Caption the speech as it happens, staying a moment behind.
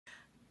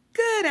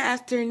Good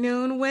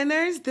afternoon,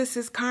 winners. This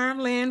is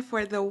Carm-Lynn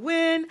for the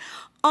win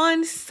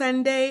on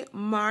Sunday,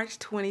 March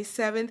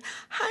 27th.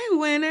 Hi,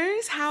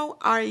 winners. How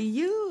are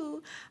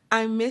you?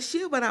 I miss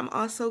you, but I'm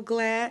also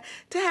glad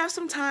to have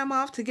some time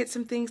off to get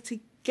some things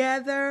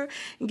together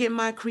and get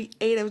my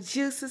creative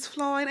juices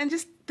flowing and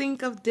just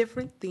think of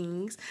different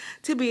things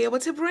to be able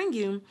to bring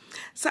you.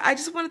 So I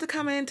just wanted to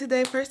come in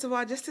today, first of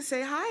all, just to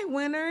say hi,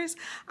 winners.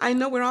 I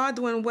know we're all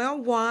doing well.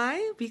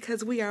 Why?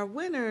 Because we are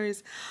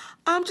winners.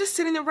 I'm just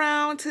sitting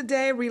around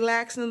today,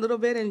 relaxing a little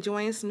bit,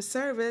 enjoying some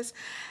service.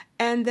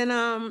 And then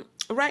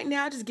right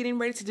now, just getting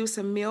ready to do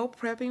some meal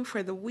prepping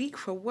for the week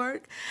for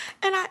work.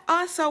 And I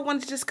also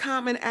wanted to just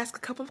come and ask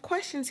a couple of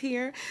questions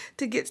here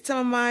to get some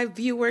of my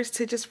viewers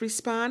to just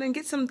respond and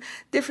get some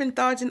different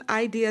thoughts and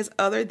ideas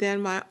other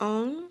than my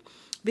own.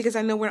 Because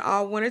I know we're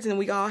all winners and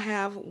we all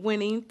have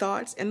winning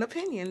thoughts and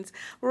opinions,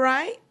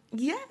 right?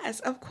 Yes,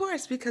 of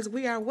course, because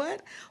we are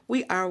what?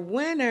 We are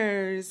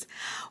winners.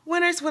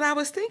 Winners, what I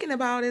was thinking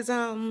about is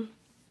I'm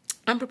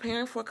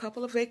preparing for a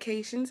couple of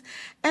vacations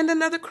and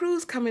another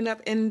cruise coming up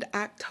in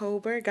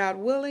October, God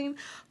willing,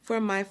 for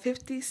my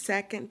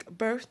 52nd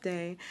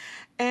birthday.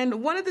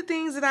 And one of the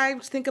things that I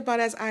think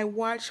about as I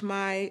watch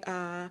my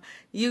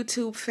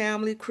YouTube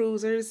family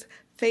cruisers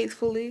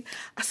faithfully,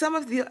 some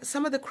of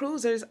the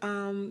cruisers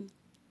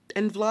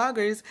and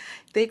vloggers,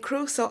 they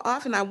cruise so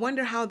often. I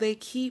wonder how they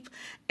keep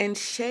in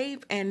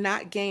shape and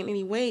not gain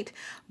any weight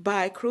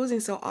by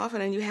cruising so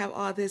often. And you have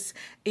all this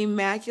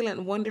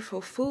immaculate, wonderful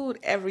food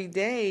every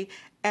day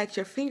at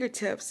your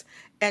fingertips,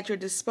 at your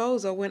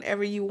disposal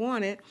whenever you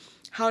want it.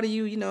 How do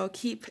you,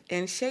 keep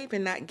in shape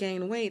and not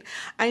gain weight?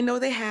 I know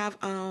they have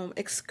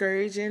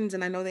excursions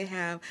and I know they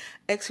have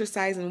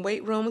exercise and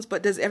weight rooms,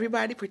 but does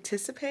everybody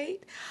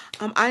participate?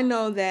 I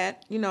know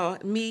that,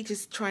 me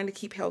just trying to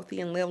keep healthy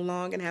and live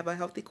long and have a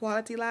healthy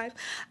quality life,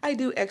 I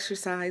do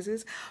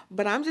exercises,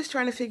 but I'm just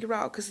trying to figure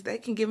out, because they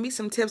can give me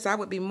some tips, I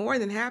would be more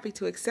than happy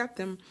to accept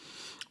them,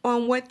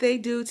 on what they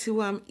do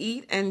to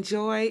eat,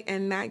 enjoy,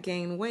 and not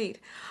gain weight.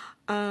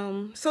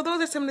 So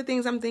those are some of the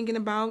things I'm thinking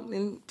about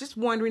and just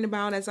wondering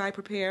about as I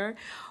prepare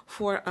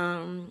for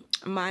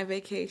my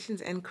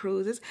vacations and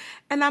cruises.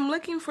 And I'm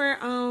looking for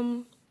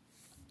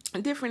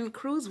different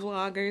cruise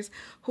vloggers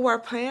who are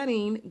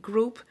planning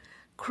group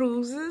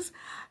cruises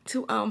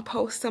to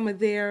post some of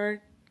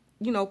their,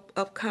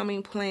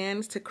 upcoming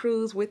plans to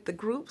cruise with the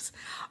groups,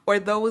 or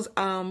those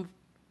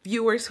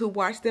viewers who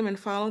watch them and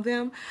follow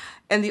them.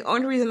 And the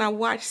only reason I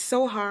watch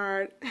so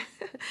hard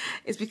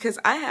is because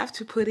I have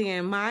to put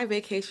in my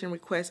vacation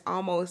request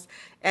almost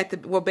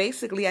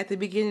basically at the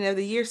beginning of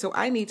the year. So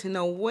I need to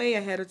know way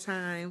ahead of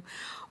time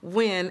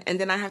when, and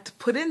then I have to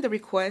put in the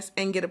request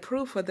and get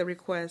approved for the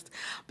request,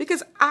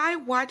 because I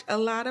watch a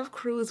lot of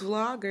cruise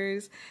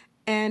vloggers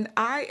and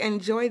I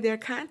enjoy their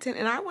content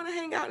and I want to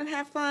hang out and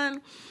have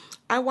fun.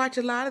 I watch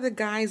a lot of the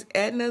guys,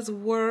 Edna's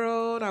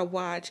World. I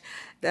watch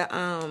the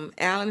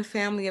Allen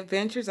Family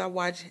Adventures. I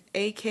watch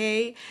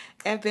AK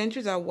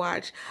Adventures. I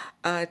watch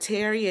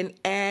Terry and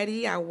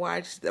Addie. I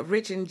watch the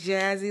Rich and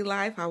Jazzy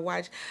Life. I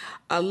watch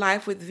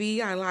Life with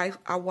V. Life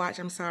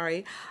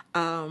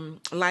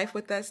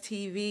with Us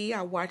TV.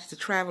 I watch The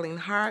Traveling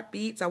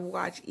Heartbeats. I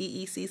watch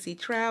EECC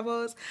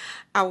Travels.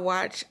 I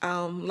watch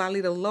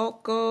Lalita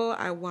Loco.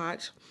 I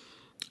watch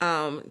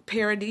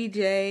Para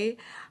DJ.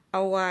 I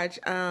watch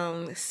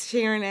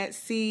Sharon at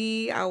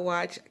Sea. I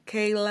watch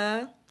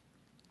Kayla.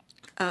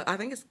 I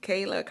think it's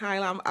Kyla.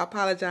 I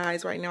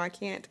apologize right now. I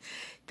can't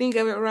think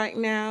of it right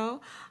now.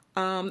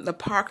 The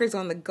Parkers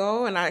on the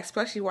Go, and I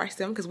especially watch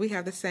them because we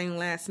have the same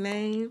last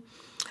name.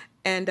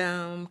 And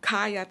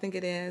Kaya, I think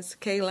it is,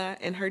 Kayla,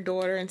 and her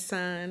daughter and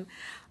son.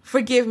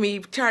 Forgive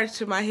me, charged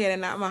to my head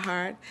and not my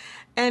heart.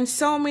 And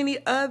so many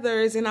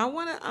others. And I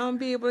want to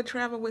be able to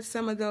travel with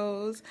some of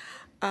those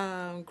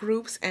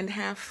groups and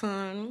have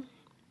fun.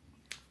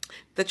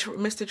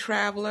 Mr.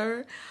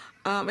 Traveler.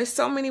 There's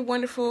so many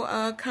wonderful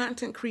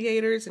content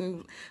creators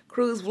and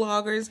cruise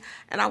vloggers,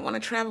 and I want to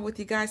travel with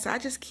you guys, so I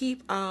just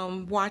keep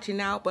watching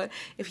out. But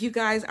if you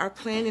guys are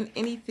planning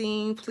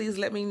anything, please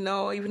let me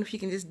know, even if you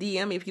can just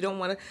DM me if you don't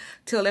want to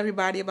tell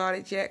everybody about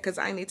it yet, because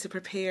I need to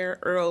prepare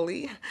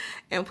early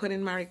and put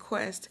in my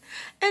request.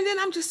 And then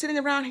I'm just sitting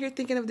around here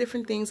thinking of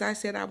different things. I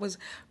said I was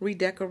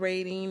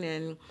redecorating,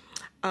 and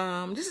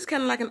this is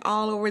kind of like an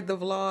all over the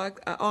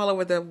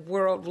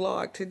world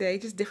vlog today.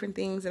 Just different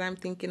things that I'm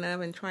thinking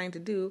of and trying to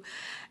do.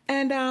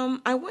 And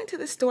I went to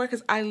the store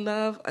because I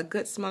love a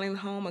good smelling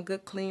home, a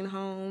good clean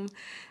home.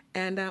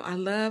 And I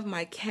love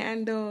my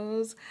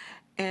candles.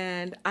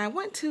 And I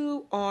went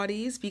to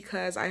Aldi's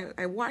because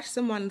I watched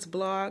someone's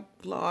blog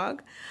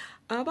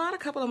about a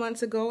couple of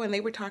months ago, and they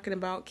were talking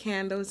about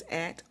candles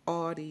at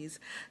Aldi's.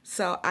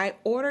 So I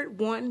ordered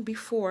one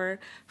before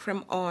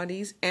from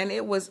Aldi's, and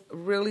it was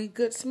really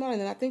good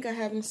smelling. And I think I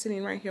have them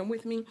sitting right here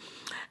with me.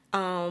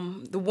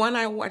 The one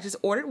I just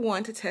ordered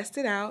one to test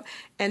it out,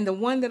 and the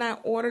one that I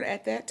ordered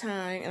at that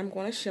time, and I'm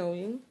going to show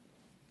you.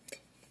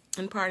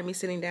 And pardon me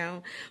sitting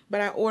down,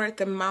 but I ordered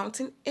the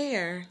Mountain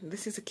Air.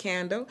 This is a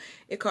candle.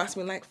 It cost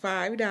me like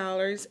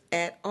 $5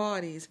 at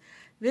Aldi's.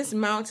 This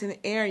mountain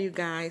air, you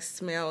guys,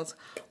 smells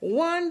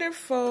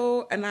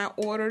wonderful. And I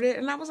ordered it,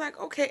 and I was like,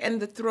 okay. And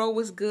the throw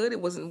was good.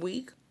 It wasn't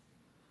weak.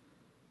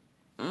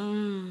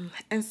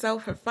 And so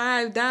for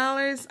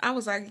 $5, I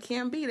was like, you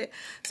can't beat it.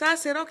 So I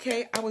said,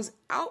 okay. I was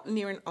out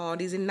near an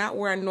Aldi's and not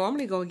where I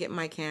normally go get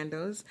my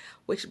candles,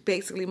 which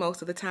basically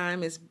most of the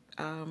time is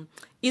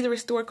either a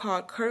store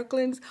called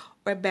Kirkland's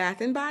or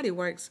Bath and Body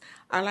Works.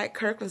 I like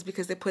Kirkland's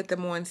because they put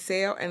them on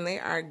sale and they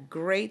are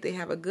great. They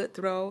have a good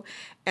throw.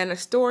 And a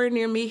store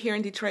near me here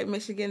in Detroit,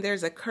 Michigan,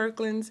 there's a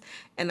Kirkland's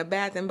and a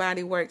Bath and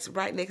Body Works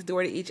right next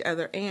door to each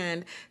other.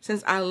 And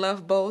since I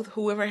love both,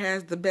 whoever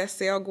has the best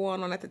sale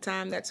going on at the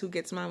time, that's who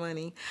gets my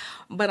money.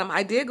 But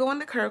I did go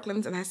into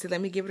Kirkland's and I said,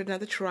 let me give it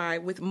another try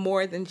with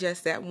more than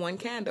just that one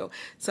candle.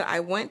 So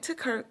I went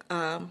to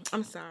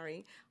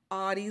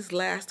Aldi's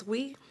last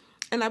week.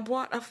 And I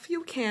bought a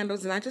few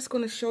candles, and I'm just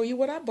going to show you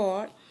what I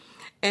bought.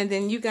 And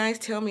then you guys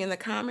tell me in the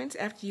comments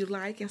after you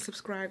like and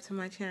subscribe to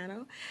my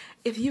channel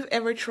if you've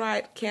ever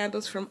tried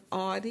candles from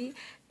Aldi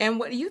and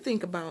what do you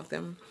think about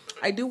them.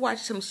 I do watch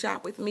some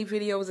Shop With Me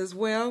videos as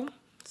well.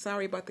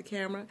 Sorry about the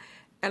camera.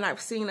 And I've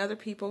seen other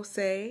people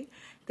say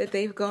that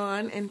they've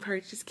gone and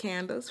purchased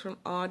candles from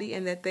Aldi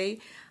and that they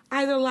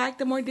either liked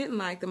them or didn't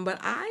like them. But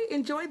I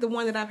enjoyed the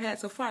one that I've had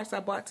so far, so I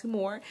bought two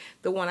more.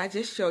 The one I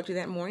just showed you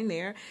that morning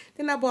there.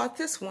 Then I bought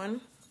this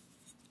one.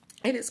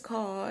 It is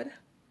called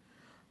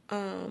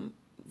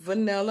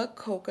Vanilla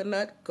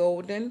Coconut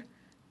Golden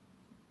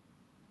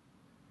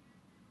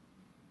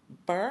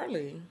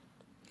Barley.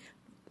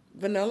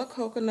 Vanilla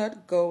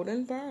Coconut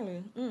Golden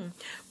Barley.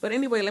 But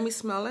anyway, let me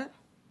smell it.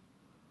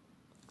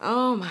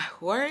 Oh my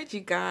word,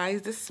 you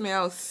guys. This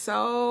smells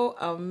so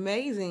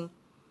amazing.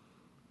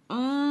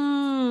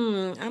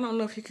 I don't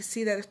know if you can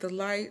see that if the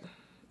light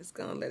is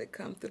going to let it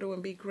come through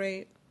and be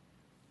great.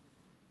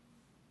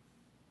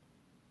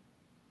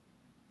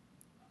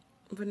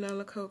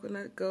 Vanilla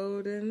Coconut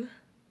Golden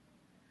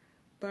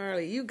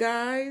Barley. You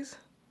guys,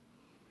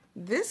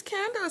 this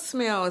candle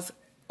smells,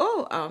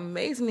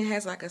 amazing. It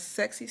has like a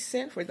sexy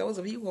scent for those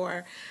of you who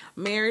are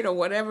married or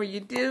whatever you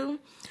do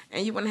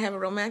and you want to have a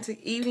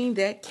romantic evening.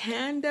 That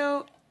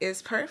candle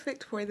is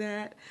perfect for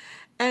that.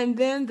 And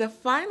then the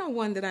final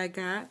one that I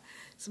got,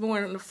 it's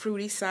more on the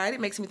fruity side. It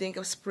makes me think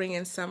of spring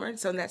and summer,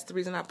 so that's the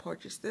reason I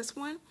purchased this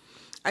one.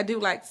 I do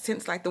like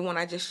scents like the one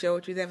I just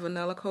showed you, that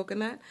vanilla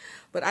coconut.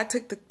 But I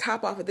took the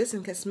top off of this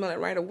and can smell it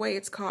right away.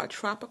 It's called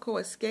Tropical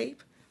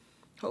Escape.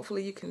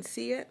 Hopefully you can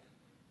see it.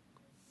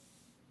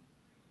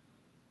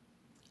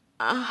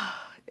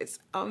 It's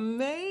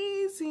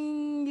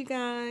amazing, you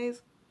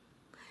guys.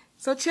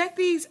 So check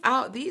these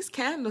out. These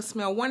candles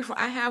smell wonderful.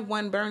 I have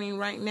one burning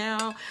right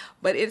now,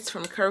 but it's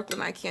from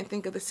Kirkland. I can't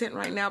think of the scent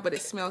right now, but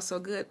it smells so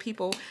good.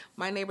 People,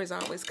 my neighbors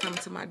always come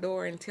to my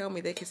door and tell me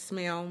they can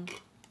smell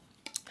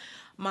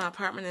my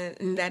apartment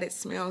and that it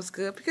smells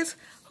good, because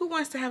who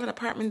wants to have an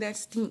apartment that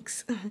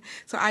stinks?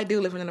 So I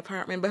do live in an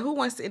apartment, but who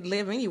wants to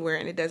live anywhere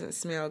and it doesn't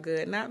smell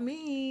good? Not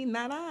me,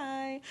 not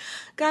I.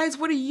 Guys,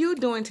 what are you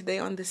doing today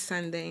on this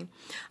Sunday?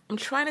 I'm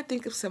trying to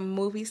think of some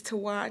movies to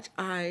watch.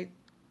 I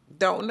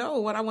don't know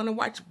what I want to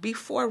watch.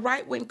 Before,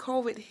 right when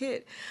COVID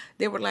hit,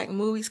 there were like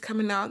movies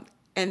coming out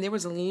and there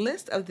was a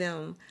list of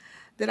them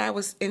that I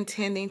was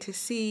intending to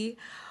see.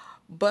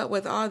 But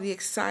with all the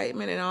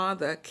excitement and all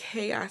the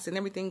chaos and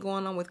everything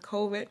going on with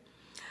COVID,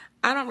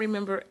 I don't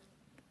remember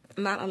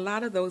not a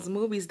lot of those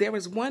movies. There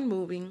was one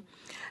movie,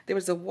 there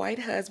was a white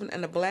husband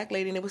and a black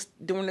lady, and it was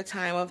during the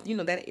time of, you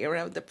know, that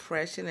era of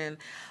depression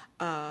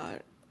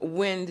and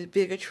when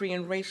bigotry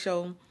and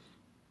racial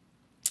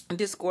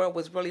discord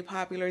was really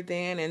popular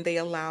then, and they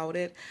allowed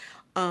it.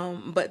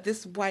 But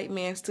this white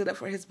man stood up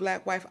for his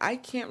black wife. I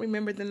can't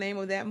remember the name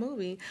of that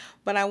movie,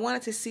 but I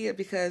wanted to see it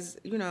because,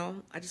 you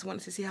know, I just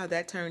wanted to see how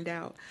that turned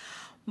out.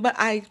 But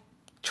I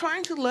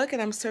trying to look,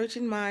 and I'm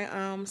searching my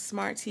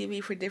smart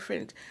TV for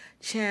different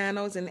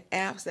channels and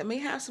apps that may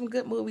have some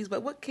good movies.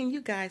 But what can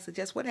you guys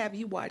suggest? What have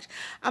you watched?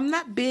 I'm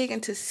not big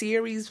into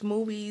series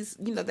movies,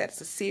 you know, that's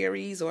a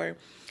series or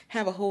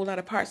have a whole lot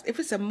of parts. If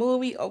it's a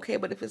movie, okay,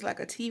 but if it's like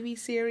a TV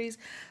series,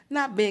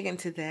 not big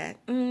into that.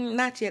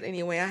 Not yet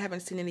anyway. I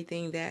haven't seen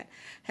anything that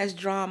has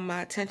drawn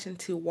my attention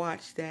to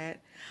watch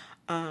that.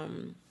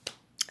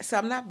 So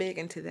I'm not big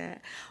into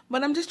that.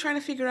 But I'm just trying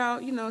to figure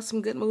out, you know,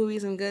 some good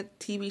movies and good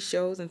TV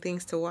shows and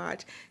things to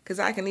watch. Because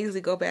I can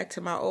easily go back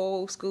to my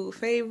old school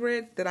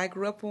favorite that I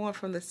grew up on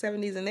from the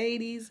 70s and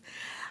 80s.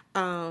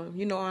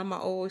 You know, on my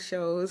old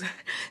shows.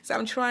 So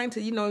I'm trying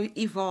to, you know,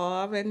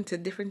 evolve into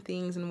different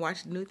things and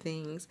watch new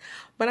things.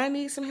 But I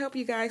need some help,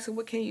 you guys. So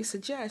what can you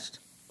suggest?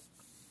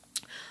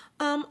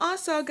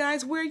 Also,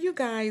 guys, what are you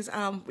guys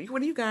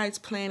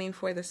planning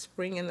for the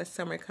spring and the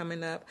summer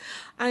coming up?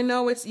 I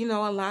know it's, you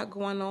know, a lot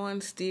going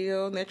on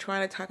still. They're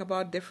trying to talk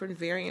about different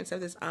variants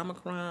of this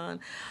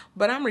Omicron,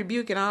 but I'm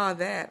rebuking all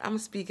that. I'm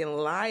speaking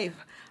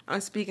life. I'm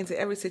speaking to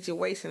every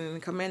situation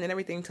and commanding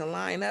everything to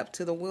line up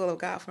to the will of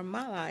God for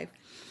my life.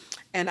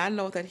 And I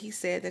know that he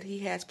said that he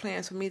has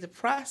plans for me to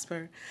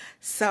prosper.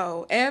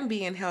 So, and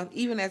be in health,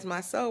 even as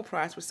my soul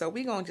prospers. So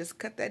we're going to just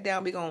cut that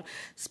down. We're going to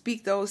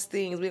speak those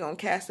things. We're going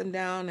to cast them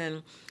down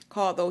and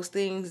call those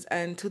things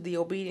into the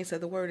obedience of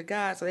the word of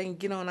God so they can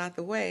get on out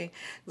the way.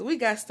 We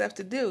got stuff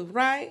to do,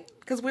 right?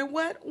 Because we're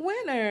what?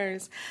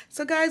 Winners.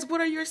 So guys, what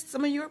are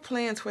some of your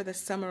plans for the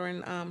summer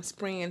and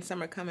spring and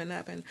summer coming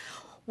up? And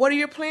what are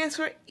your plans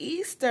for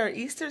Easter?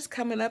 Easter's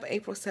coming up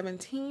April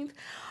 17th.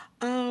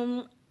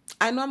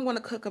 I know I'm going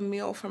to cook a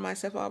meal for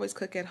myself. I always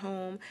cook at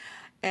home.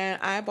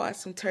 And I bought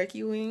some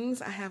turkey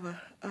wings. I have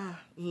a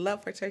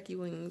love for turkey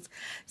wings.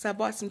 So I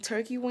bought some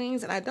turkey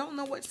wings. And I don't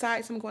know what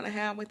sides I'm going to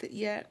have with it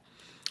yet.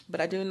 But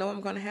I do know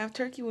I'm going to have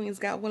turkey wings,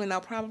 God willing. I'll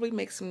probably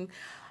make some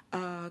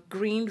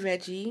green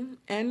veggie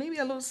and maybe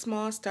a little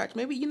small starch.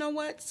 Maybe, you know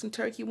what? Some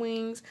turkey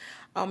wings.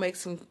 I'll make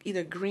some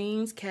either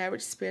greens,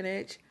 cabbage,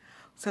 spinach,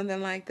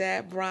 something like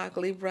that,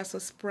 broccoli,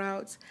 Brussels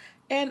sprouts,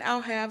 and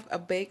I'll have a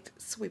baked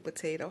sweet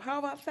potato. How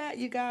about that,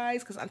 you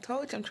guys? Because I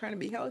told you I'm trying to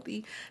be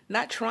healthy.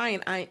 Not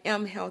trying, I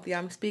am healthy.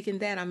 I'm speaking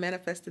that, I'm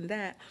manifesting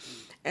that.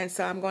 And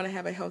so I'm going to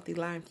have a healthy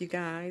life, you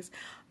guys.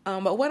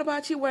 But what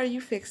about you? What are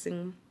you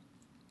fixing?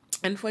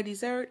 And for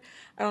dessert,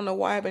 I don't know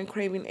why I've been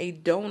craving a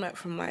donut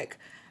from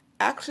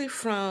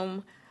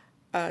from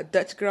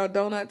Dutch Girl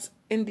Donuts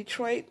in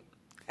Detroit,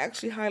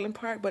 actually Highland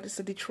Park, but it's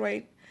a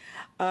Detroit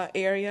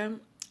area.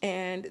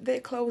 And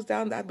they closed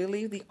down. I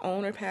believe the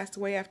owner passed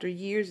away after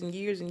years and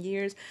years and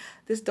years.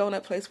 This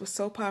donut place was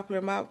so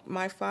popular.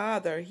 My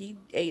father, he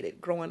ate it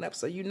growing up.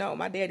 So you know,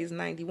 my daddy's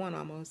 91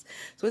 almost.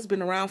 So it's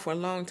been around for a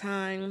long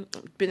time.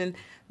 I'm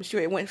sure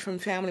it went from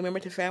family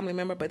member to family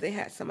member, but they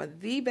had some of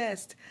the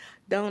best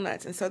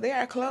donuts. And so they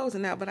are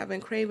closing now, but I've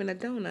been craving a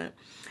donut.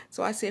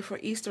 So I said for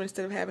Easter,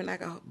 instead of having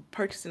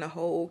purchasing a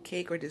whole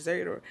cake or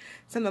dessert or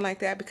something like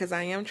that, because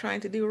I am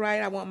trying to do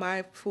right, I want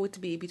my food to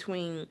be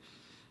between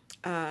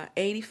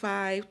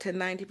 85 to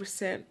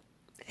 90%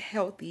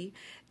 healthy,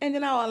 and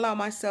then I'll allow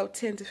myself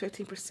 10 to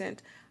 15%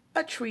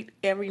 a treat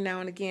every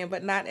now and again,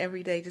 but not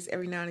every day, just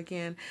every now and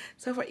again.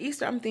 So for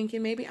Easter, I'm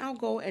thinking maybe I'll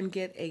go and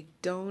get a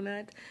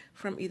donut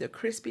from either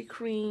Krispy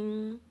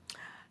Kreme,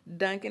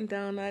 Dunkin'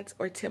 Donuts,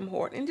 or Tim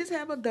Hortons, and just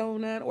have a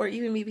donut, or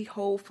even maybe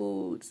Whole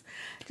Foods.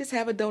 Just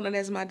have a donut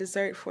as my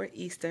dessert for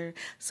Easter.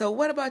 So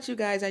what about you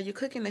guys? Are you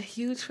cooking a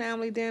huge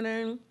family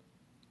dinner?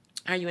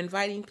 Are you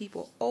inviting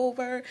people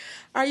over?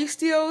 Are you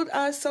still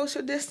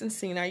social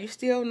distancing? Are you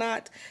still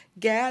not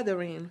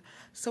gathering?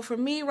 So for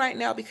me right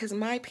now, because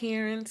my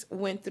parents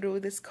went through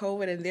this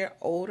COVID and they're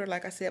older,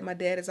 like I said, my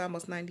dad is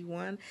almost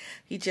 91.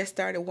 He just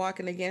started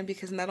walking again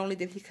because not only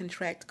did he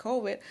contract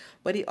COVID,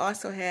 but he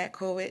also had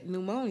COVID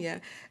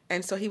pneumonia.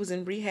 And so he was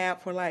in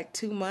rehab for like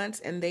 2 months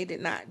and they did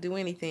not do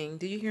anything.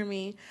 Do you hear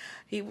me?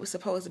 He was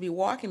supposed to be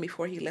walking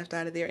before he left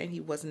out of there and he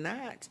was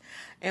not.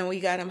 And we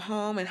got him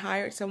home and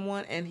hired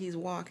someone and he's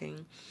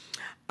walking.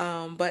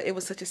 But it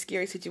was such a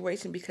scary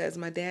situation because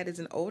my dad is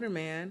an older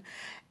man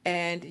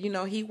and, you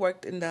know, he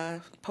worked in the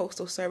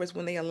postal service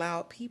when they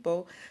allowed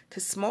people to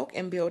smoke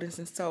in buildings.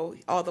 And so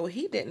although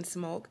he didn't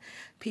smoke,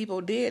 people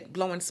did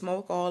blowing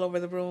smoke all over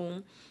the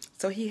room.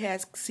 So he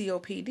has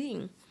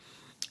COPD.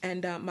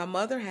 And my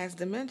mother has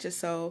dementia,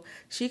 so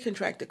she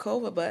contracted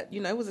COVID. But, you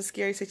know, it was a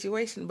scary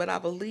situation. But I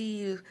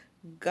believe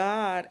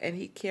God, and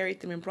he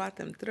carried them and brought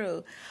them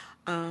through.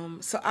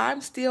 So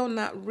I'm still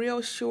not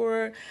real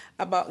sure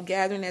about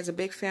gathering as a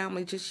big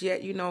family just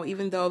yet. You know,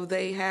 even though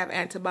they have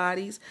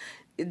antibodies,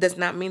 it does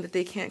not mean that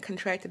they can't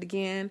contract it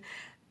again.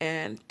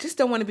 And just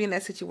don't want to be in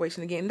that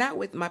situation again. Not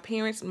with my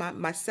parents,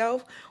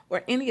 myself,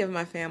 or any of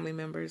my family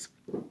members.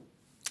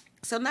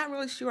 So not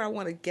really sure I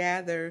want to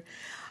gather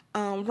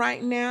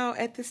right now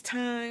at this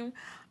time.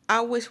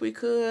 I wish we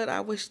could. I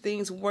wish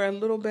things were a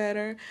little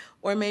better.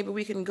 Or maybe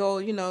we can go,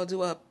 you know,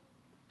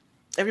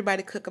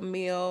 everybody cook a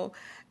meal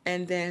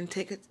and then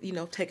take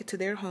it to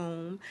their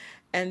home.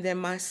 And then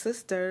my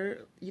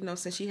sister, you know,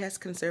 since she has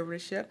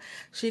conservatorship,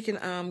 she can,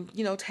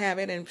 have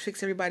it and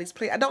fix everybody's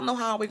plate. I don't know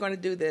how we're going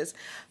to do this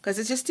because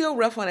it's just still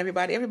rough on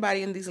everybody.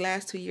 Everybody in these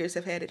last 2 years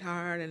have had it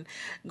hard and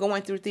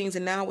going through things.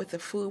 And now with the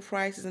food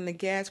prices and the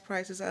gas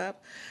prices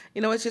up,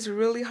 you know, it's just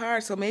really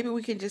hard. So maybe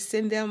we can just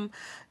send them,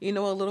 you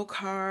know, a little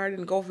card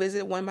and go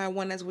visit one by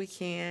one as we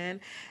can.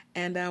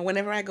 And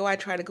whenever I go, I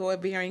try to go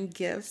bearing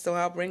gifts. So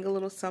I'll bring a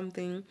little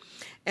something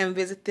and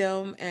visit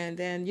them. And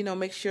then, you know,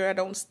 make sure I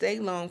don't stay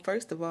long,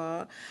 first of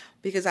all,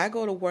 because I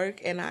go to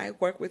work and I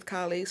work with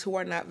colleagues who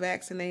are not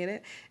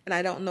vaccinated. And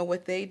I don't know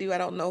what they do. I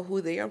don't know who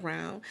they're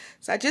around.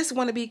 So I just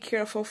want to be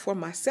careful for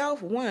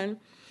myself, one,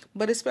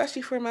 but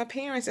especially for my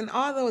parents and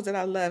all those that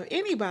I love.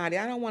 Anybody.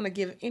 I don't want to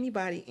give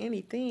anybody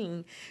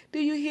anything. Do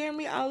you hear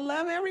me? I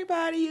love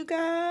everybody, you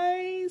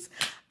guys.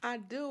 I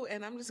do.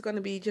 And I'm just going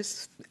to be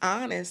just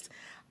honest.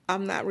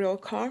 I'm not real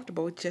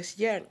comfortable just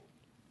yet,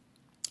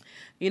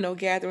 you know,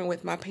 gathering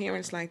with my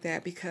parents like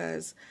that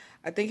because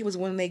I think it was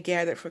when they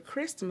gathered for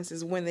Christmas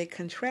is when they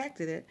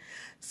contracted it.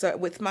 So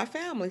with my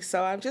family.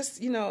 So I'm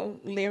just,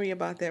 leery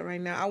about that right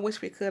now. I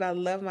wish we could. I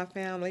love my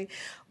family.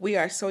 We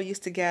are so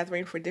used to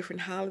gathering for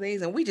different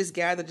holidays, and we just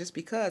gather just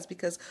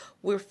because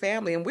we're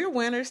family and we're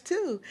winners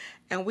too.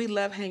 And we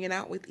love hanging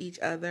out with each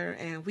other,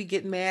 and we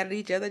get mad at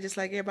each other just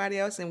like everybody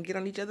else and get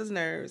on each other's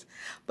nerves.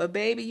 But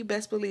baby, you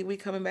best believe we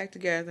coming back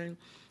together.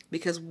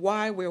 Because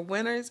why? We're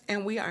winners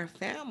and we are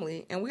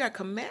family and we are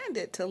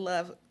commanded to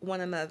love one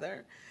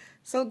another.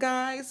 So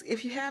guys,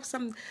 if you have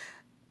some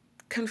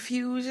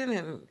confusion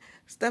and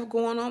stuff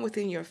going on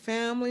within your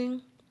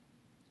family,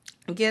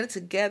 get it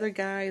together,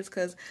 guys,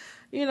 because,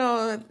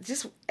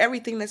 just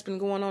everything that's been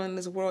going on in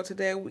this world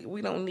today,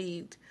 we don't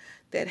need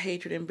that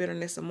hatred and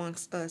bitterness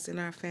amongst us in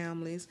our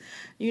families.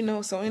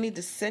 So any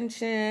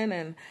dissension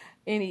and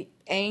any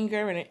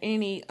anger and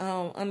any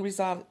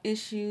unresolved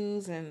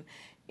issues and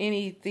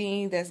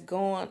anything that's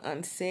going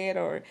unsaid,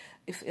 or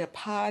if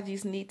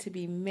apologies need to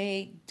be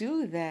made,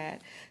 do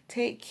that.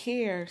 Take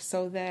care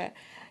so that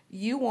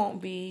you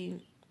won't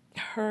be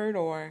hurt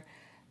or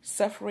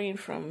suffering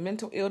from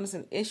mental illness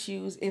and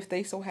issues if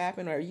they so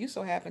happen, or you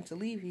so happen to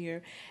leave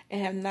here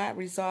and have not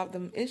resolved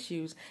them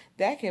issues.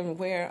 That can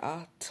wear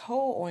a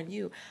toll on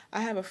you.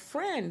 I have a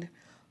friend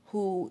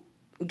who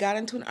got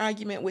into an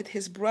argument with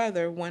his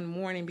brother one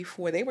morning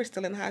before they were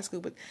still in high school,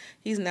 but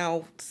he's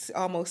now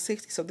almost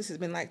 60, so this has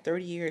been like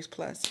 30 years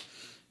plus.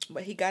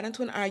 But he got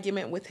into an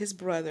argument with his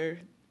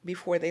brother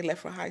before they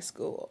left for high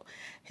school.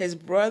 His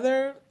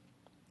brother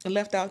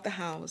left out the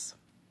house,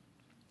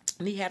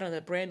 and he had on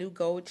a brand new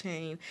gold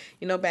chain.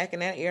 Back in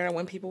that era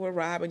when people were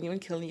robbing you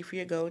and killing you for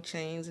your gold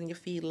chains and your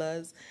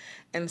filas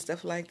and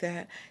stuff like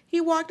that.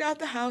 He walked out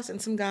the house,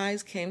 and some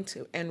guys came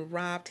to and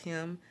robbed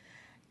him,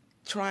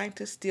 trying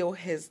to steal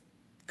his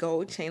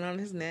gold chain on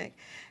his neck,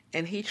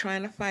 and he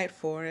trying to fight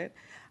for it,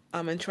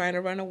 and trying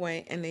to run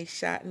away, and they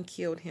shot and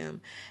killed him.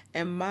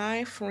 And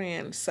my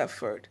friend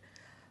suffered,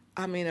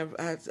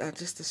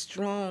 just a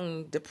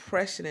strong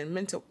depression and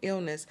mental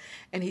illness,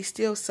 and he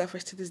still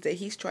suffers to this day.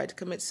 He's tried to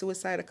commit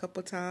suicide a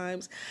couple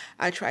times.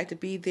 I tried to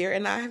be there,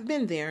 and I have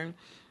been there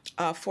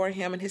for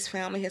him, and his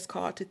family has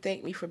called to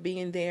thank me for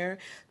being there,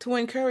 to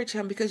encourage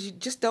him, because you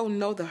just don't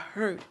know the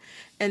hurt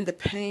and the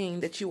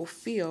pain that you will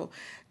feel.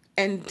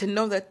 And to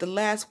know that the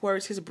last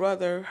words his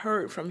brother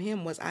heard from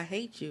him was, "I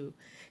hate you."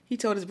 He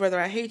told his brother,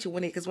 "I hate you,"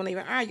 because when they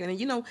were arguing.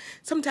 And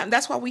sometimes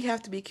that's why we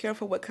have to be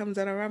careful what comes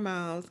out of our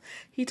mouths.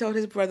 He told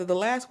his brother, the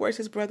last words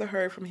his brother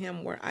heard from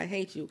him were, "I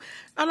hate you."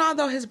 And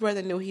although his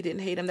brother knew he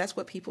didn't hate him, that's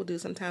what people do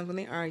sometimes when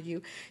they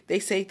argue. They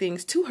say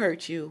things to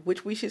hurt you,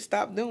 which we should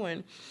stop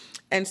doing.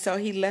 And so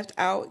he left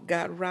out,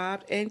 got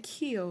robbed, and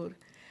killed.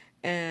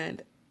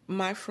 And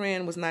my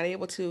friend was not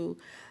able to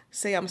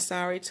say I'm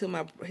sorry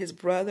to his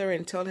brother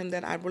and tell him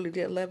that I really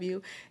did love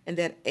you, and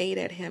that ate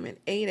at him and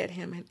ate at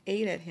him and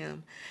ate at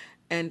him.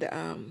 And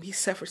he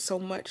suffered so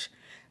much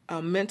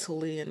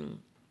mentally,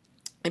 and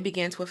it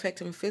began to affect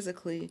him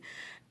physically.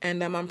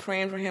 And I'm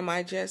praying for him.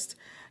 I just,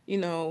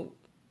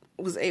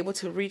 was able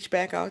to reach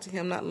back out to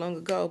him not long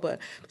ago, but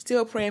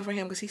still praying for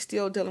him because he's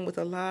still dealing with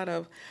a lot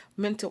of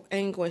mental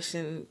anguish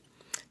and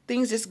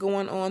things just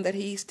going on that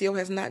he still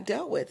has not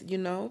dealt with,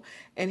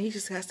 and he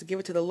just has to give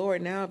it to the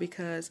Lord now,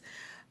 because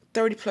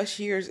 30 plus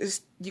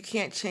years, you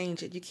can't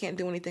change it. You can't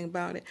do anything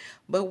about it.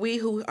 But we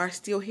who are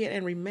still here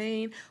and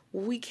remain,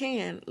 we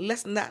can.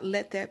 Let's not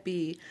let that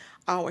be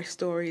our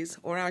stories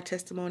or our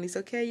testimonies.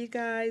 Okay, you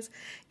guys?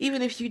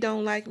 Even if you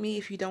don't like me,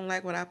 if you don't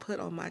like what I put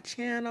on my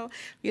channel,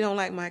 if you don't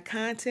like my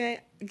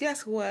content,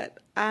 guess what?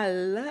 I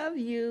love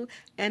you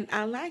and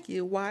I like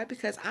you. Why?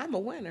 Because I'm a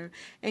winner.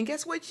 And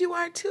guess what? You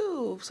are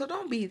too. So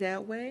don't be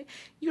that way.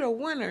 You're a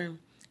winner.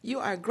 You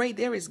are great.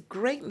 There is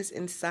greatness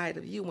inside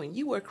of you when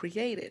you were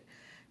created.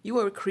 You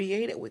were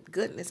created with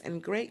goodness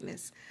and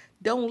greatness.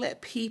 Don't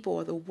let people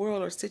or the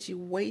world or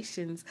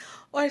situations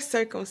or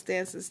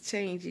circumstances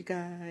change you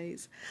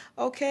guys.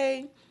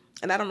 Okay?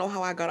 And I don't know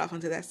how I got off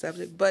onto that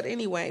subject. But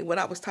anyway, what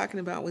I was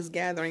talking about was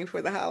gathering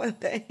for the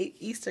holiday,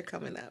 Easter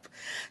coming up.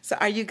 So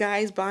are you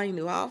guys buying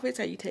new outfits?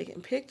 Are you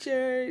taking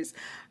pictures?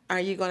 Are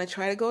you going to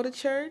try to go to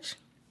church?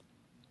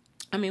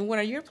 What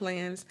are your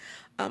plans?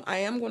 I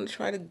am going to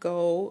try to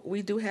go.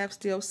 We do have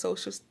still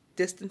social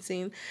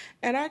distancing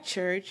at our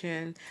church,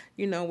 and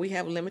we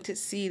have limited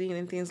seating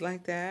and things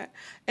like that.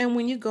 And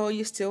when you go,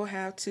 you still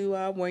have to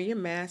wear your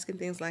mask and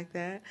things like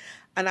that.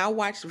 And I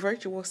watch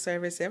virtual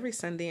service every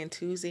Sunday and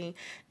Tuesday,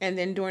 and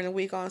then during the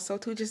week also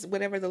too, just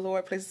whatever the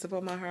Lord places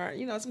upon my heart.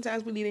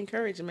 Sometimes we need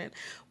encouragement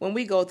when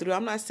we go through.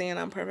 I'm not saying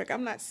I'm perfect.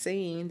 I'm not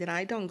saying that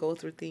I don't go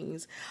through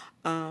things,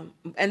 and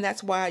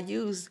that's why I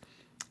use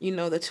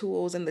the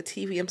tools and the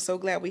TV. I'm so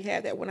glad we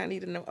had that. When I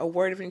need a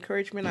word of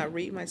encouragement, I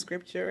read my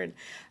scripture and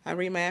I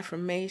read my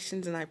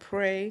affirmations and I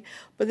pray.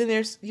 But then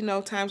there's,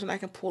 times when I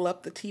can pull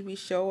up the TV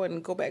show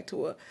and go back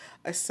to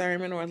a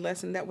sermon or a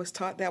lesson that was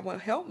taught that will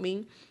help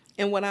me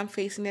in what I'm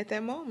facing at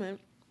that moment.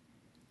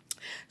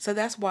 So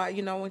that's why,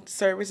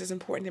 service is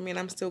important to me, and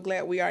I'm still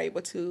glad we are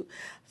able to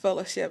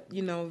fellowship,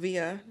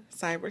 via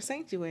Cyber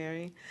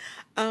Sanctuary.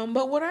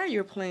 But what are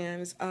your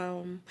plans?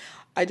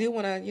 I do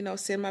want to,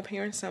 send my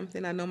parents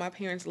something. I know my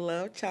parents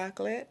love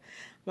chocolate.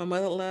 My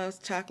mother loves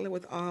chocolate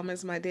with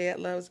almonds. My dad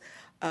loves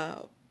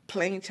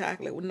plain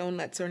chocolate with no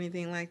nuts or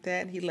anything like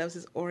that. He loves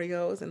his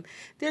Oreos, and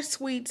they're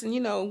sweets.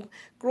 And,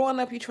 growing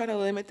up, you try to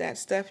limit that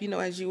stuff,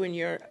 as you and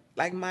your,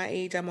 like my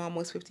age, I'm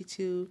almost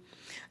 52.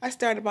 I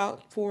started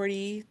about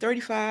 40,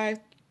 35,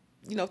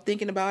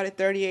 thinking about it,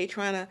 38,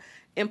 trying to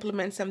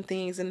implement some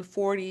things, and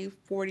 40,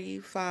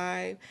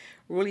 45,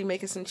 really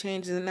making some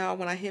changes. And now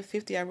when I hit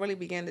 50, I really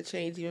began to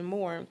change even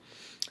more,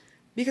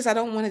 because I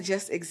don't want to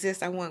just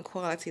exist. I want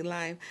quality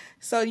life.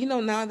 So,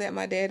 now that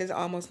my dad is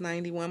almost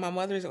 91, my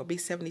mother will be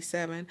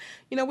 77,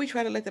 we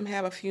try to let them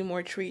have a few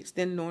more treats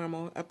than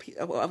normal,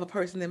 of a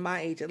person in my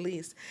age at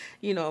least,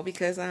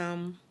 because,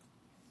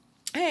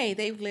 hey,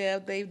 they've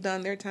lived, they've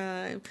done their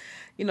time.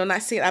 I'm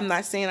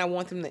not saying I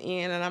want them to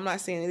end, and I'm not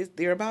saying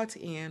they're about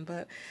to end,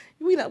 but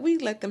we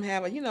let them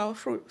have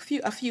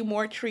a few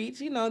more treats.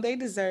 They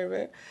deserve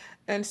it.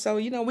 And so,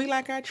 we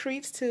like our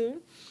treats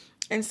too.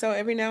 And so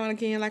every now and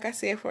again, like I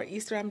said, for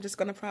Easter, I'm just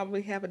going to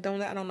probably have a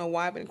donut. I don't know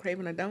why I've been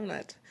craving a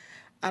donut.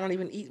 I don't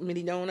even eat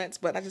many donuts,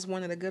 but I just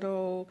wanted a good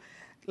old,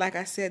 like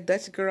I said,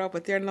 Dutch girl,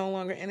 but they're no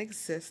longer in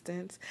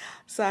existence.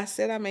 So I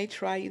said I may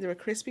try either a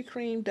Krispy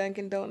Kreme,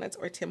 Dunkin' Donuts,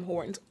 or Tim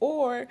Hortons.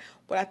 Or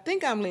what I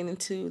think I'm leaning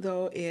to,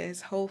 though,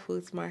 is Whole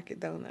Foods Market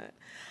Donut.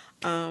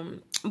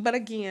 But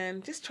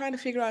again, just trying to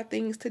figure out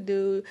things to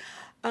do.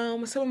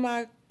 Some of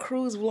my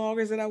cruise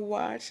vloggers that I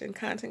watch and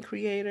content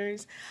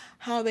creators,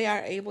 how they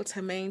are able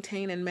to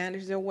maintain and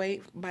manage their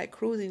weight by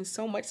cruising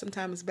so much,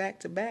 sometimes back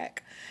to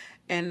back,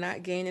 and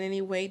not gaining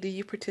any weight. Do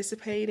you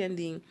participate in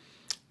the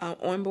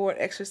onboard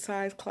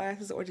exercise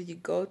classes, or do you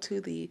go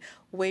to the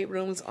weight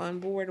rooms on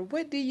board?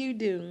 What do you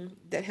do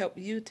that help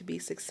you to be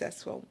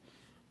successful?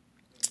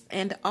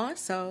 And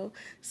also,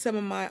 some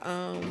of my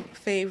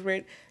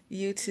favorite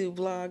YouTube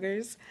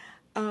vloggers,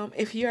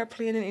 if you are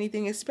planning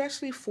anything,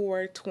 especially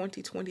for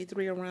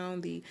 2023,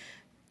 around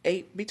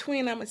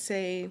between, I would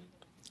say,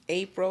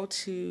 April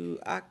to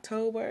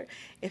October,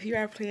 if you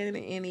are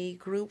planning any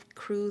group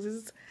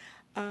cruises,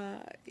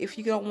 if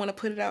you don't want to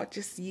put it out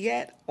just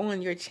yet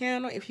on your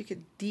channel, if you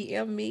could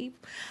DM me,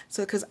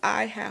 because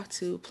I have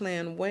to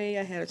plan way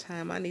ahead of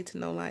time. I need to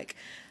know, like,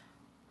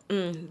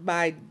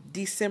 by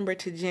December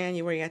to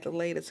January at the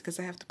latest, because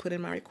I have to put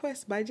in my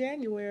request by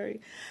January.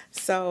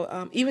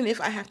 So even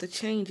if I have to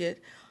change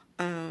it,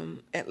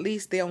 at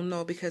least they'll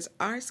know, because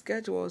our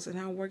schedules and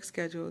our work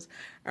schedules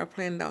are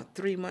planned out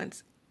 3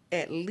 months,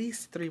 at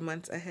least 3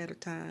 months ahead of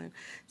time.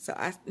 So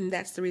and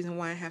that's the reason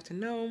why I have to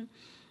know.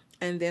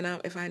 And then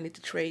if I need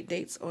to trade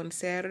dates on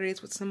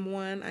Saturdays with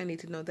someone, I need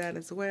to know that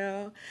as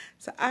well.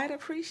 So I'd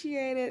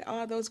appreciate it,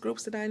 all those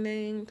groups that I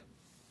named.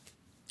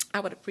 I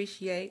would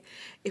appreciate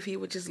if you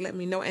would just let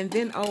me know. And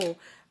then,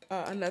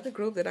 another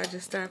group that I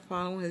just started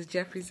following is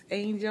Jeffrey's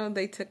Angel.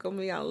 They tickle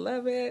me. I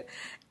love it.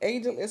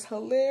 Angel is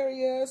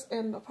hilarious.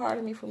 And a part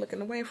of me for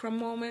looking away for a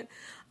moment,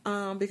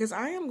 because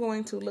I am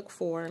going to look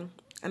for,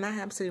 and I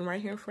have sitting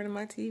right here in front of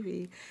my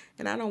TV,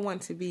 and I don't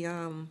want to be,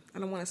 I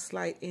don't want to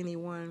slight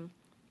anyone.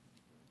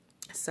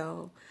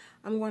 So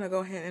I'm going to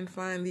go ahead and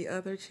find the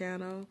other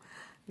channel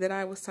that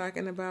I was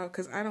talking about,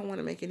 because I don't want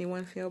to make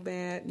anyone feel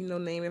bad,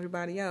 name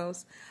everybody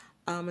else.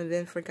 And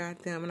then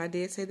forgot them. And I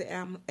did say the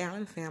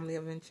Allen Family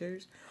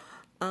Adventures.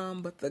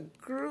 But the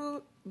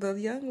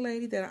young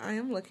lady that I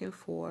am looking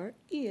for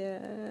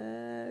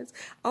is...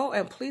 Oh,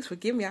 and please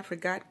forgive me, I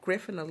forgot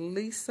Griffin and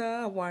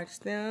Lisa. I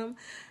watched them.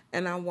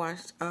 And I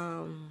watched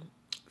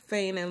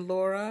Fane and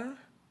Laura.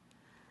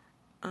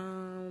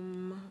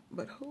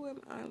 But who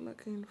am I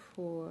looking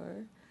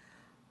for?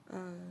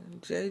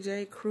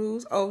 JJ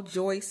Cruz. Oh,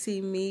 Joy See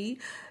Me.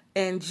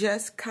 And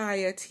Just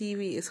Kaya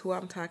TV is who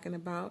I'm talking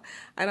about.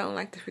 I don't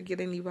like to forget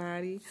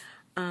anybody.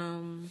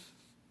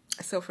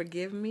 So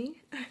forgive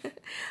me,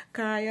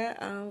 Kaya.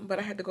 But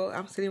I had to go.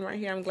 I'm sitting right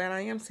here. I'm glad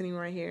I am sitting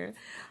right here.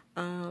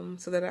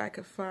 So that I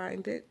could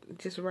find it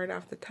just right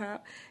off the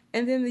top.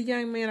 And then the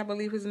young man, I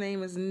believe his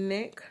name is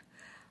Nick.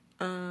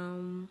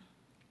 MH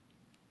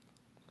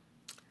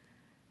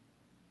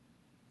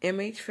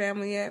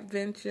Family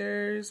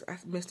Adventures.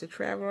 Mr.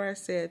 Traveler, I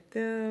said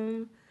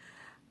them.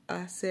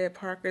 I said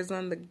Parker's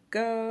on the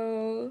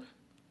Go.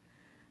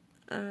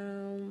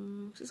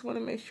 Just want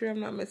to make sure I'm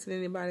not missing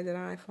anybody that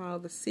I follow.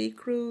 The Sea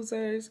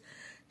Cruisers,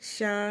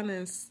 Sean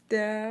and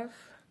Steph,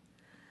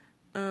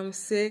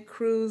 Sid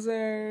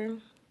Cruiser.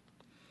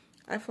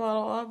 I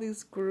follow all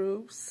these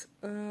groups,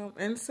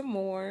 and some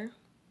more.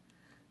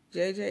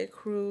 JJ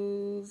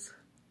Cruz.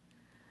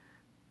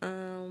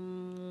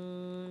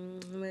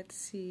 Let's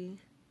see.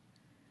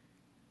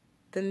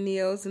 The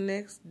Neos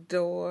Next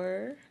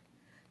Door.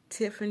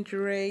 Tiff and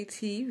Dre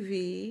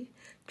TV,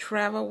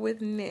 Travel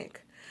with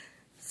Nick.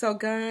 So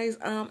guys,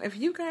 if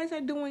you guys are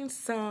doing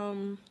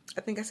some,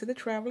 I think I said the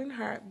Traveling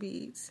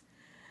Heartbeats,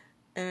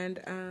 and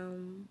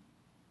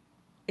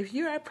if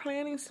you are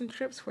planning some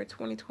trips for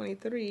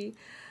 2023,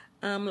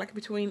 like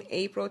between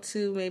April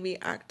to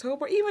maybe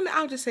October, even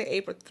I'll just say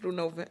April through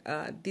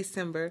November,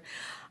 December.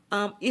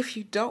 If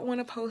you don't want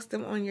to post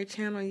them on your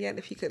channel yet,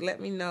 if you could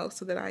let me know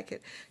so that I could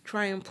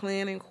try and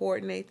plan and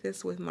coordinate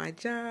this with my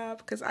job,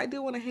 because I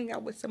do want to hang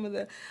out with some of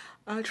the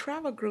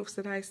travel groups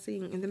that I see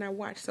and then I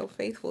watch so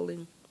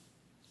faithfully.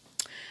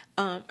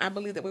 I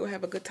believe that we will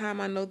have a good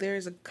time. I know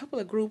there's a couple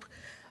of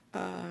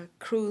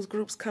cruise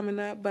groups coming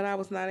up, but I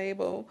was not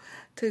able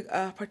to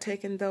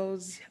partake in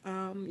those,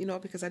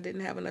 because I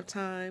didn't have enough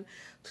time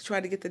to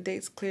try to get the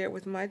dates cleared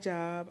with my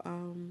job.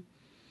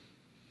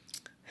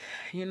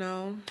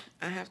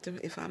 I have to,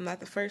 if I'm not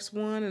the first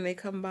one and they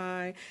come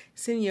by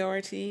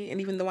seniority,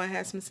 and even though I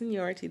have some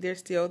seniority, there's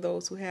still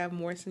those who have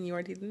more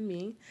seniority than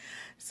me.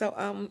 So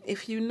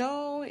if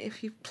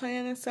if you're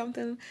planning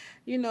something,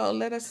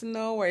 let us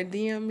know or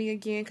DM me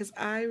again, because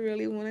I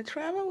really want to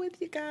travel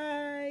with you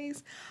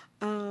guys.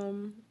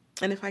 And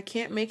if I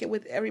can't make it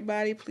with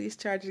everybody, please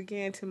charge it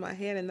again to my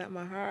head and not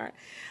my heart.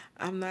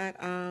 I'm not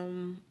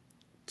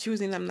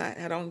choosing.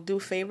 I don't do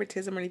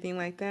favoritism or anything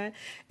like that.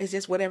 It's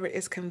just whatever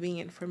is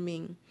convenient for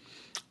me.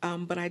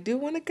 But I do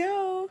want to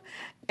go,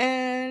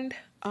 and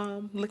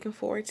looking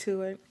forward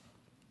to it.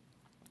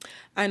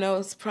 I know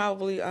it's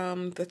probably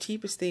the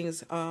cheapest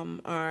things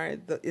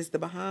is the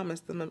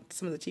Bahamas.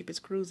 Some of the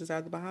cheapest cruises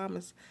are the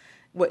Bahamas.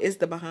 What is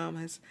the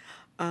Bahamas?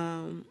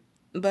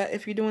 But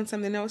if you're doing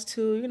something else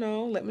too,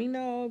 let me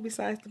know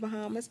besides the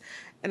Bahamas.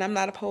 And I'm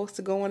not opposed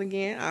to going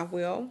again. I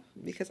will,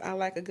 because I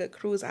like a good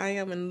cruise. I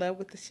am in love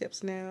with the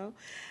ships now.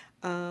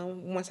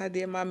 Once I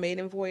did my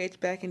maiden voyage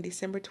back in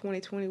December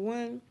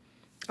 2021,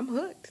 I'm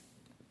hooked.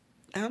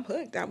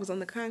 I was on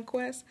the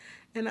Conquest,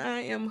 and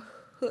I am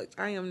hooked.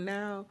 I am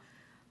now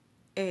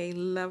a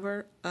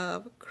lover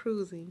of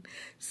cruising.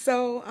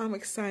 So I'm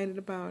excited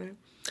about it.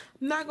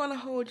 I'm not going to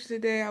hold you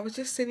today. I was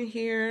just sitting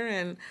here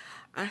and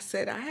I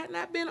said I had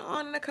not been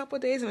on in a couple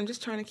of days, and I'm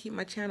just trying to keep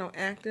my channel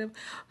active,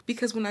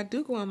 because when I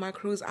do go on my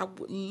cruise, I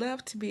would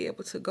love to be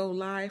able to go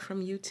live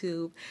from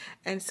YouTube.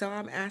 And so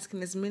I'm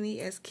asking as many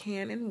as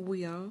can and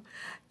will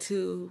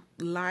to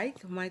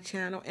like my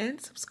channel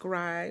and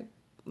subscribe,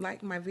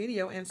 like my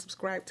video and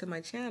subscribe to my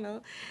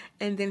channel,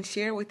 and then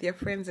share with your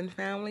friends and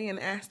family and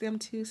ask them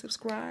to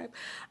subscribe.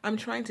 I'm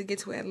trying to get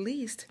to at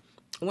least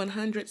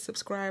 100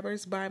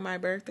 subscribers by my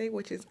birthday,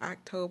 which is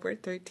October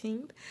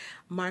 13th.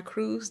 My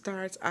cruise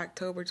starts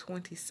October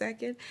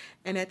 22nd,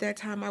 and at that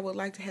time I would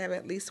like to have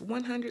at least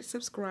 100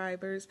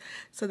 subscribers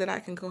so that I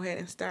can go ahead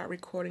and start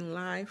recording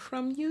live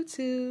from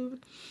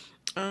YouTube.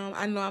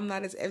 I know I'm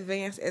not as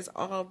advanced as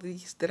all of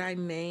these that I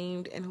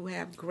named and who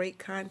have great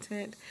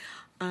content,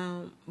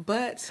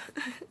 but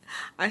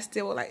I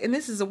still would like, and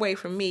this is a way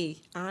for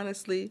me,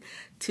 honestly,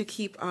 to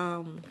keep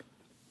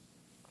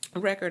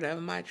record of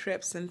my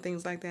trips and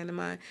things like that and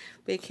my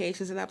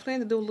vacations. And I plan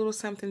to do a little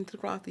something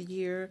throughout the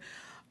year,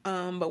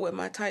 but with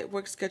my tight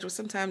work schedule,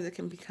 sometimes it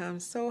can become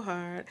so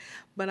hard.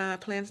 But I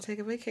plan to take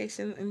a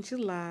vacation in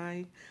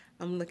July.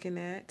 I'm looking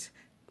at,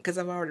 because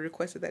I've already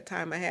requested that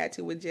time. I had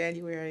to with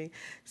January.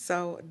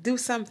 So do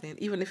something,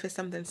 even if it's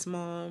something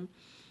small.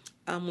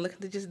 I'm looking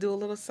to just do a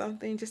little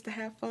something just to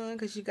have fun,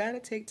 because you got to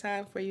take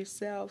time for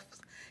yourself,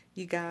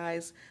 you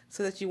guys,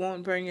 so that you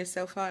won't burn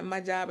yourself out. And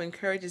my job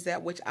encourages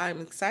that, which I'm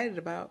excited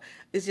about.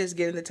 It's just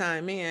getting the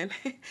time in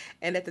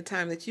and at the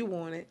time that you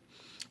want it.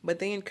 But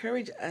they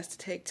encourage us to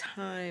take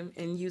time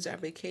and use our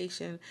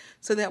vacation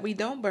so that we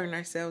don't burn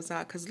ourselves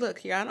out. Because look,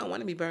 here, I don't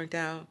want to be burnt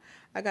out.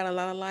 I got a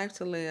lot of life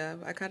to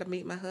live. I got to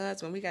meet my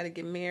husband. We got to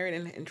get married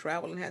and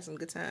travel and have some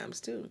good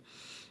times too.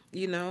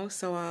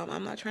 So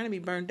I'm not trying to be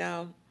burnt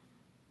out.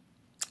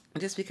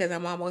 Just because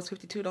I'm almost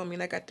 52 don't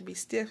mean I got to be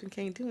stiff and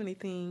can't do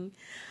anything.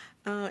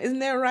 Isn't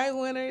that right,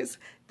 winners?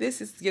 This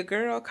is your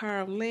girl,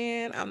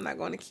 Carm-Lynn. I'm not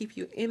going to keep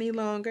you any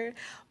longer,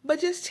 but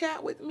just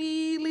chat with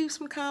me. Leave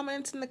some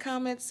comments in the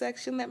comments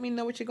section. Let me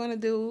know what you're going to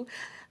do.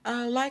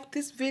 Like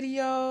this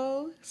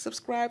video.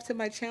 Subscribe to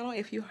my channel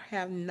if you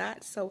have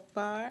not so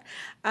far.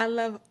 I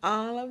love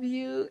all of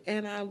you,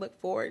 and I look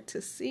forward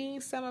to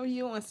seeing some of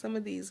you on some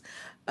of these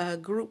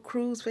group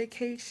cruise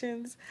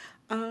vacations.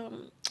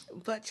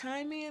 But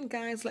chime in,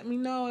 guys. Let me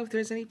know if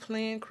there's any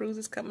planned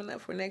cruises coming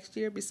up for next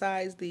year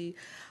besides the,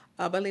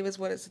 I believe it's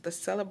the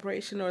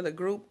celebration or the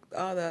group,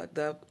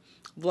 the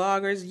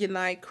Vloggers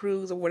Unite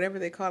cruise or whatever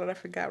they call it. I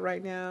forgot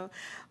right now.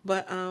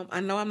 But I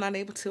know I'm not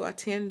able to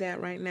attend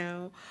that right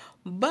now.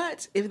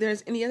 But if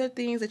there's any other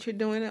things that you're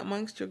doing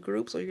amongst your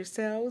groups or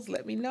yourselves,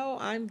 let me know.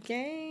 I'm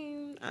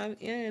game. I'm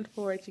in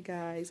for it, you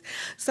guys.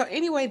 So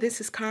anyway, this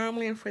is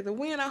Carm-Lynn for the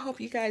win. I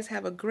hope you guys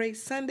have a great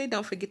Sunday.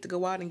 Don't forget to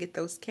go out and get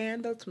those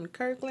candles from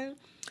Kirkland,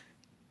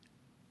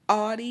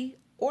 Audi,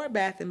 or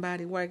Bath and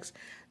Body Works.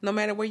 No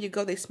matter where you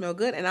go, they smell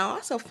good. And I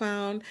also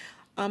found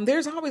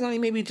there's always only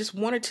maybe just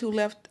 1 or 2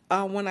 left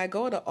when I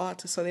go to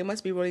Ulta, so they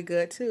must be really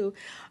good too.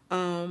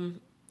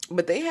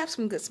 But they have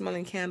some good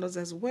smelling candles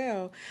as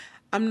well.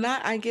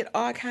 I get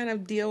all kind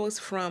of deals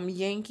from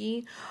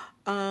Yankee.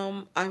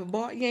 I've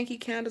bought Yankee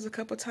candles a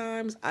couple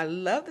times. I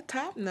love the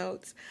top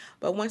notes,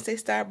 but once they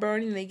start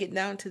burning, they get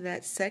down to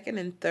that second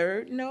and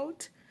third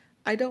note.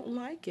 I don't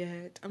like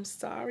it. I'm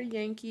sorry,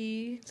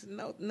 Yankee.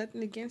 No,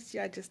 nothing against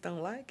you. I just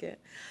don't like it.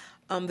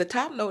 The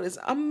top note is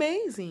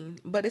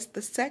amazing, but it's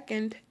the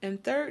second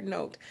and third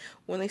note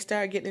when they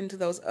start getting into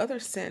those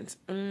other scents.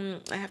 I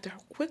have to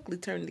quickly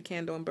turn the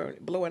candle and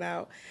blow it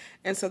out,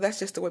 and so that's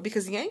just the way.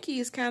 Because Yankee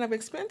is kind of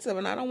expensive,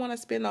 and I don't want to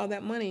spend all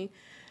that money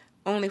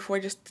only for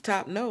just the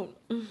top note.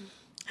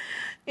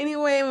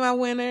 Anyway, my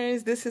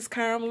winners, this is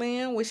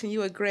Carm-Lynn wishing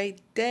you a great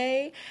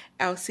day.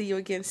 I'll see you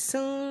again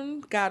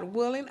soon. God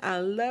willing, I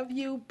love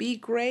you. Be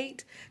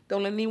great.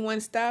 Don't let anyone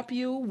stop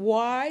you.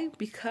 Why?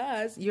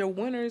 Because you're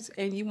winners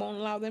and you won't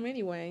allow them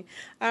anyway.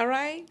 All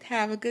right?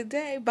 Have a good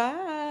day.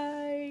 Bye.